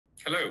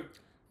Hello.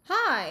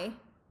 Hi.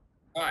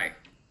 Hi.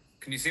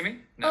 Can you see me?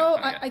 No,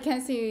 Oh, not yet. I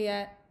can't see you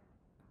yet.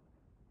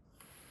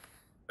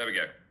 There we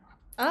go.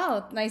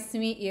 Oh, nice to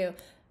meet you.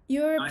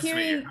 You're Nice to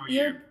meet you. appearing How are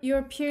you? you're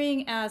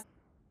appearing as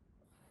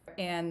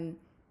and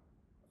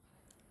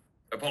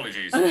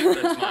Apologies.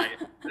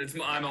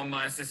 I'm on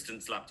my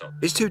assistant's laptop.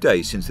 It's 2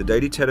 days since the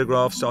Daily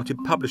Telegraph started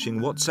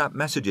publishing WhatsApp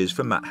messages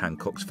from Matt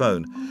Hancock's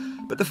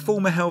phone, but the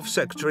former Health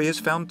Secretary has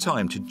found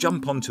time to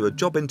jump onto a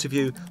job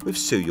interview with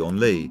Soo-yeon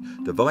Lee,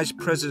 the Vice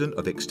President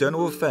of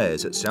External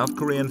Affairs at South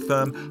Korean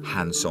firm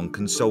Hansock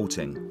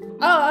Consulting.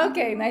 Oh,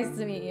 okay, nice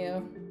to meet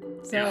you.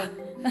 So,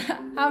 Yeah.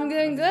 I'm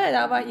doing good.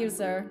 How about you,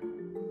 sir?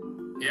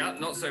 Yeah,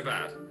 not so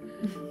bad.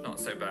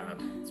 Not so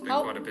bad. It's been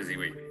How- quite a busy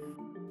week.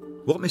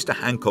 What Mr.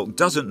 Hancock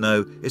doesn't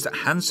know is that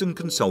Hansock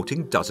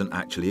Consulting doesn't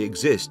actually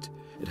exist.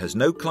 It has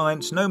no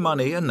clients, no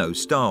money and no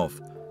staff.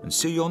 And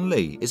Soo-yeon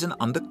Lee is an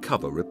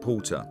undercover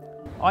reporter.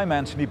 I'm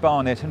Anthony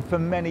Barnett, and for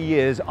many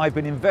years I've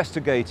been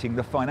investigating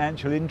the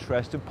financial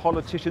interests of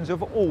politicians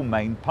of all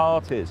main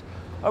parties.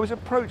 I was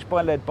approached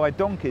by Led by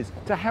Donkeys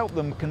to help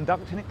them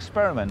conduct an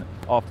experiment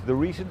after the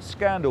recent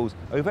scandals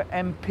over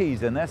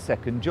MPs and their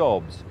second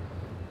jobs.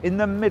 In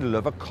the middle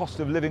of a cost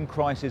of living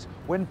crisis,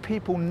 when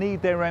people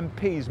need their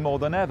MPs more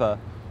than ever,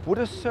 would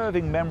a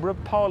serving Member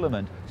of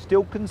Parliament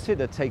still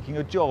consider taking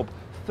a job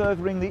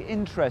furthering the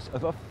interests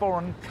of a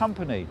foreign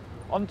company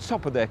on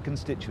top of their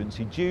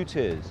constituency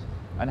duties?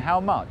 And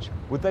how much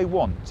would they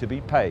want to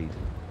be paid?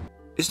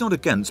 It's not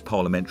against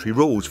parliamentary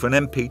rules for an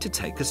MP to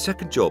take a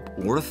second job,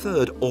 or a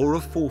third, or a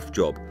fourth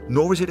job,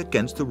 nor is it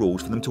against the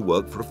rules for them to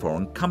work for a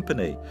foreign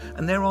company.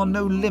 And there are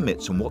no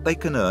limits on what they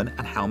can earn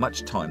and how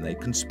much time they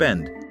can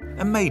spend.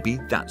 And maybe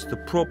that's the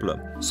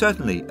problem.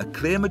 Certainly, a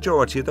clear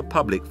majority of the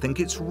public think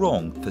it's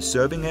wrong for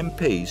serving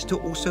MPs to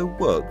also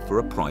work for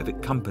a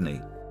private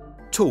company.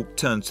 Talk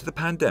turns to the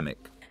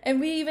pandemic. And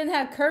we even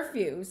had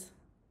curfews.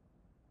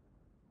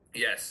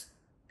 Yes.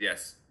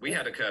 Yes. We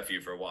had a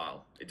curfew for a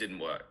while. It didn't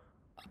work.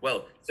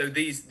 Well, so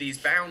these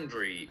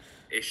boundary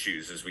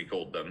issues, as we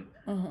called them,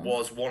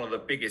 was one of the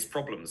biggest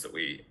problems that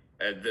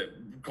the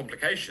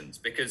complications,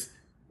 because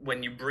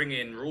when you bring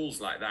in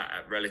rules like that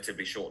at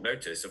relatively short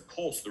notice, of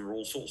course, there are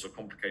all sorts of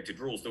complicated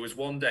rules. There was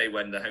one day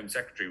when the Home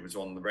Secretary was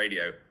on the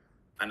radio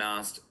and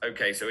asked,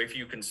 okay, so if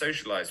you can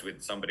socialize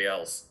with somebody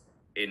else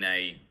in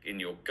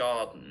your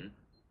garden,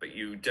 but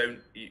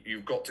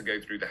you've got to go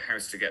through the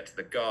house to get to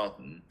the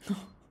garden,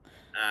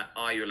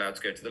 are you allowed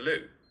to go to the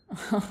loo?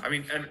 I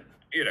mean, and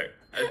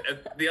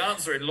the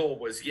answer in law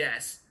was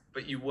yes,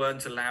 but you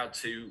weren't allowed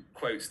to,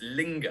 quotes,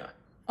 linger.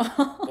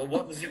 Well,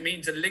 what does it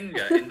mean to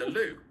linger in the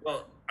loo?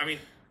 Well, I mean,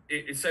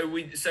 these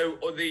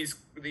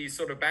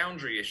sort of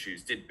boundary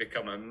issues did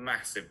become a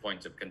massive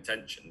point of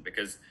contention,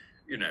 because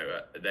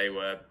they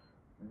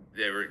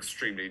were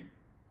extremely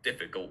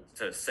difficult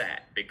to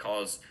set,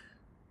 because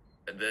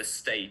the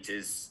state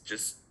is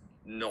just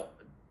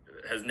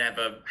has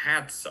never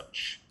had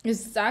such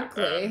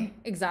Exactly.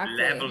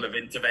 level of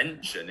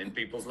intervention in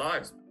people's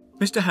lives.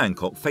 Mr.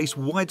 Hancock faced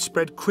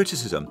widespread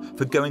criticism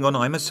for going on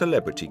 "I'm a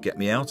Celebrity, Get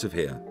Me Out of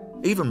Here."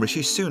 Even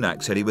Rishi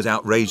Sunak said he was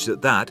outraged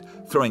at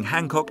that, throwing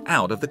Hancock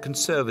out of the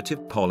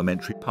Conservative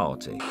Parliamentary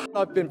Party.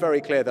 I've been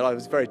very clear that I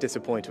was very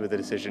disappointed with the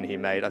decision he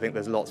made. I think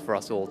there's lots for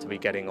us all to be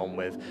getting on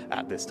with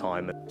at this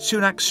time.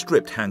 Sunak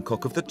stripped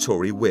Hancock of the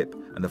Tory whip,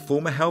 and the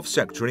former Health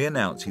Secretary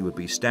announced he would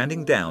be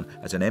standing down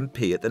as an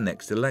MP at the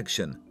next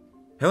election.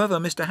 However,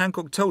 Mr.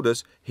 Hancock told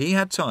us he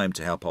had time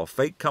to help our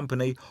fake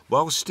company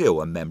while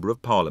still a Member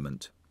of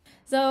Parliament.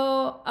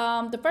 So,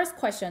 the first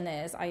question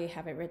is, I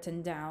have it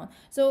written down.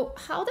 So,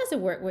 how does it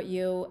work with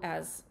you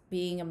as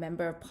being a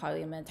Member of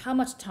Parliament? How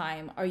much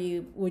time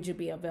would you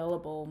be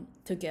available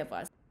to give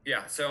us?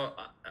 Yeah, so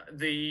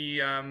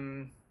the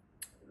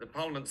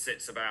Parliament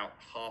sits about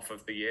half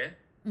of the year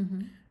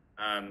on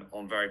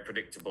a very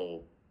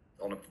predictable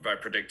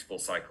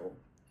cycle,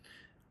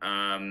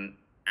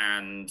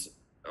 and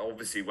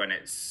obviously when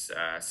it's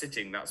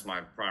sitting, that's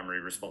my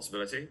primary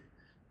responsibility.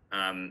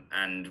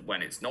 And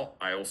when it's not,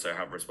 I also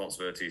have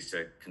responsibilities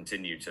to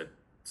continue to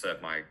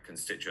serve my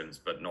constituents,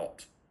 but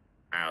not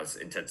as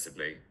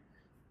intensively.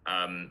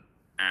 And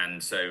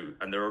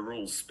there are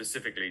rules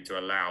specifically to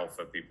allow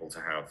for people to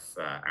have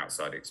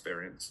outside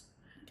experience.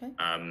 Okay.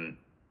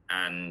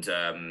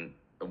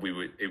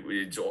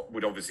 It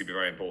would obviously be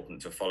very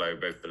important to follow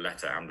both the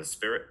letter and the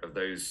spirit of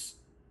those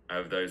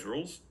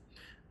rules.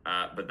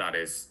 But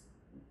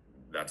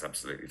that's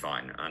absolutely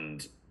fine,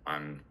 and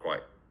I'm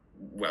quite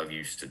well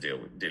used to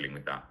dealing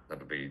with that.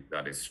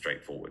 That is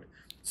straightforward.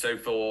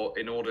 So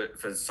in order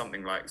for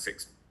something like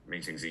 6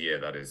 meetings a year,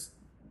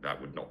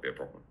 that would not be a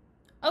problem.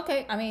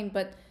 Okay, I mean,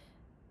 but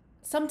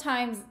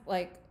sometimes,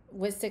 like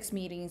with 6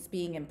 meetings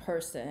being in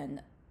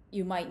person,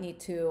 you might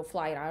need to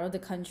fly out of the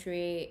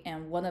country,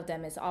 and one of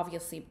them is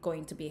obviously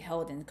going to be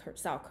held in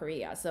South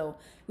Korea. So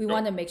we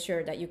want to make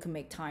sure that you can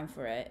make time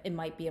for it. It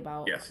might be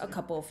about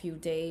a few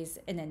days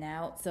in and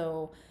out.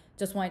 So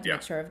just wanted to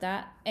make sure of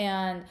that.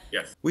 And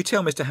yes, we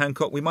tell Mr.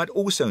 Hancock we might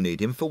also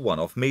need him for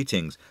one-off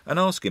meetings and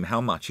ask him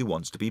how much he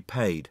wants to be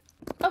paid.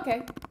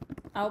 Okay,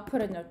 I'll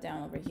put a note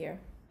down over here.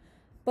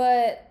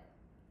 But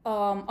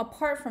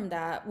apart from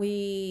that,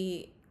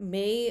 we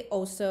may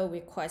also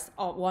request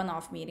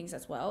one-off meetings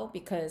as well,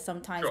 because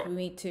sometimes Sure. we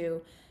need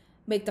to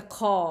make the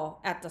call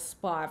at the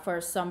spot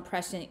for some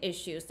pressing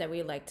issues that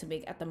we like to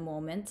make at the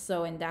moment.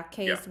 So in that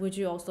case, Yeah. would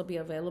you also be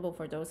available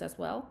for those as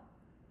well?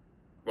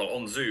 Well,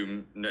 on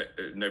Zoom,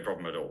 no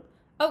problem at all.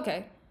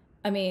 Okay.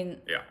 I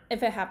mean, Yeah.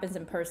 if it happens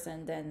in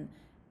person, then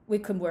we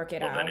can work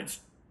it Well, out. then it's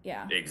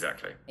Yeah.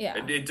 exactly. Yeah.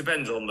 It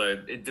depends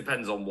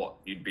on what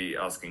you'd be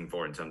asking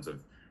for in terms of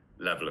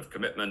level of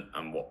commitment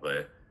and what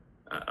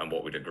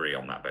we'd agree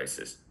on that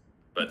basis.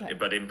 But Okay.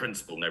 but in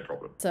principle, no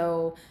problem.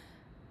 So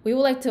we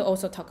would like to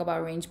also talk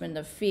about arrangement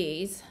of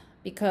fees,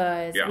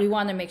 because Yeah. we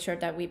want to make sure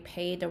that we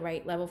pay the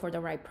right level for the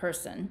right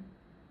person.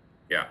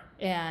 Yeah.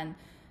 And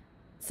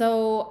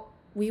so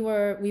we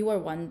were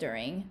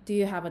wondering, do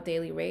you have a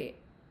daily rate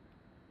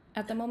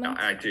at the moment?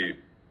 I do.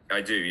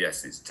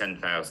 Yes, it's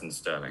 10,000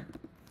 sterling.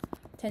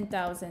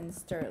 10,000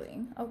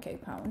 sterling. Okay,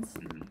 pounds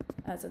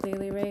as a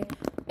daily rate.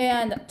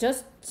 And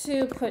just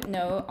to put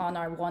note on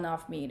our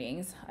one-off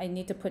meetings, I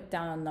need to put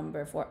down a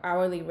number for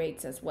hourly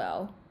rates as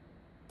well.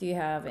 Do you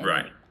have any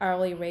Right.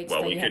 hourly rates?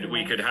 Well, that we you have could in we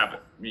mind? could have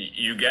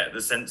you get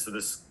the sense of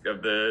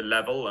the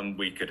level, and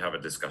we could have a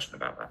discussion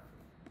about that.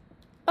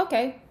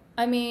 Okay.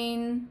 I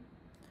mean,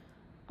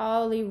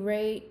 hourly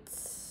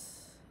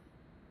rates,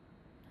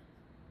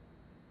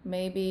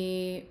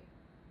 maybe.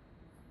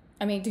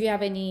 I mean, do you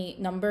have any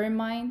number in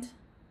mind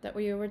that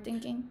you were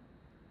thinking?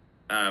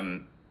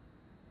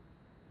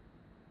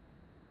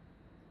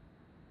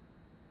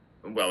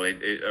 Well,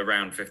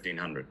 around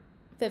 1,500.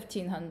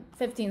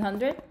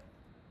 1,500?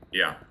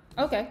 Yeah.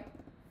 Okay.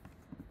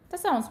 That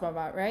sounds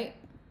about right.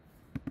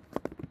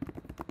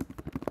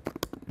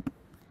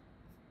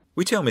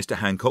 We tell Mr.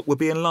 Hancock we'll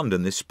be in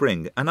London this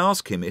spring and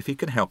ask him if he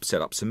can help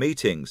set up some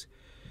meetings.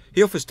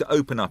 He offers to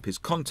open up his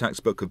contacts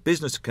book of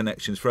business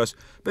connections for us,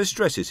 but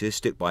stresses he'll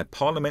stick by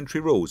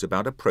parliamentary rules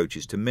about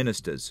approaches to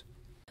ministers.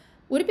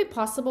 Would it be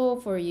possible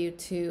for you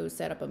to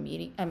set up a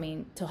meeting? I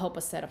mean, to help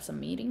us set up some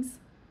meetings?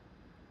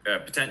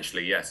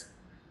 Potentially, yes.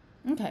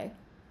 Okay.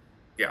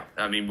 Yeah.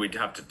 I mean, we'd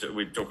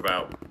talk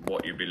about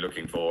what you'd be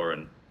looking for,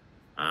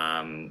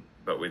 and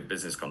but with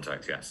business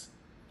contacts, yes.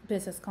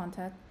 Business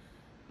contact.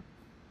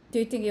 Do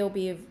you think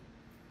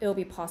it'll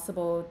be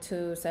possible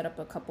to set up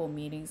a couple of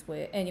meetings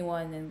with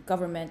anyone in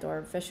government or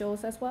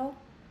officials as well?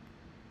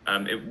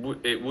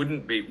 It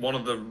wouldn't be one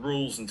of the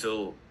rules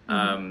until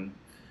one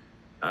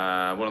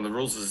of the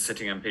rules as a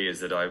sitting MP is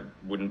that I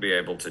wouldn't be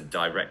able to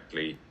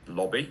directly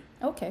lobby.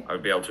 Okay. I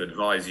would be able to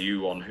advise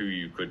you on who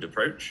you could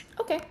approach.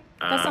 Okay.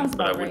 That sounds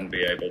but I about wouldn't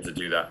right. be able to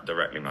do that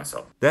directly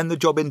myself. Then the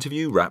job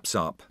interview wraps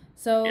up.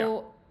 So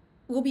Yeah.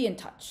 we'll be in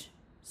touch.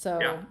 So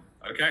Yeah.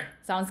 Okay.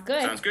 sounds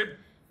good. Sounds good.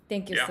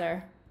 Thank you, Yeah.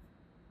 sir.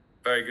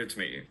 Very good to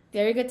meet you.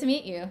 Very good to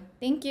meet you.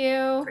 Thank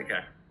you. Take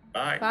care.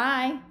 Bye.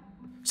 Bye.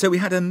 So we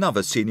had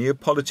another senior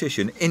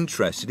politician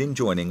interested in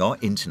joining our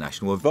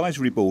International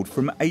Advisory Board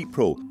from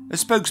April. A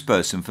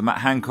spokesperson for Matt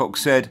Hancock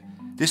said,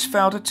 "This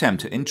failed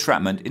attempt at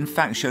entrapment in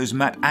fact shows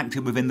Matt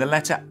acted within the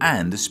letter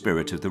and the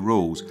spirit of the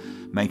rules,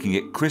 making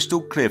it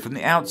crystal clear from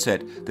the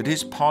outset that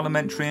his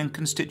parliamentary and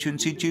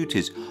constituency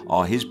duties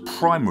are his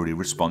primary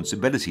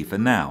responsibility for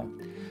now.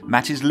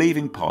 Matt is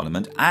leaving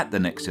Parliament at the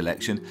next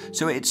election,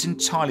 so it's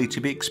entirely to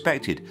be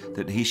expected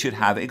that he should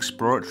have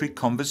exploratory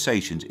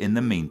conversations in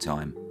the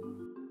meantime."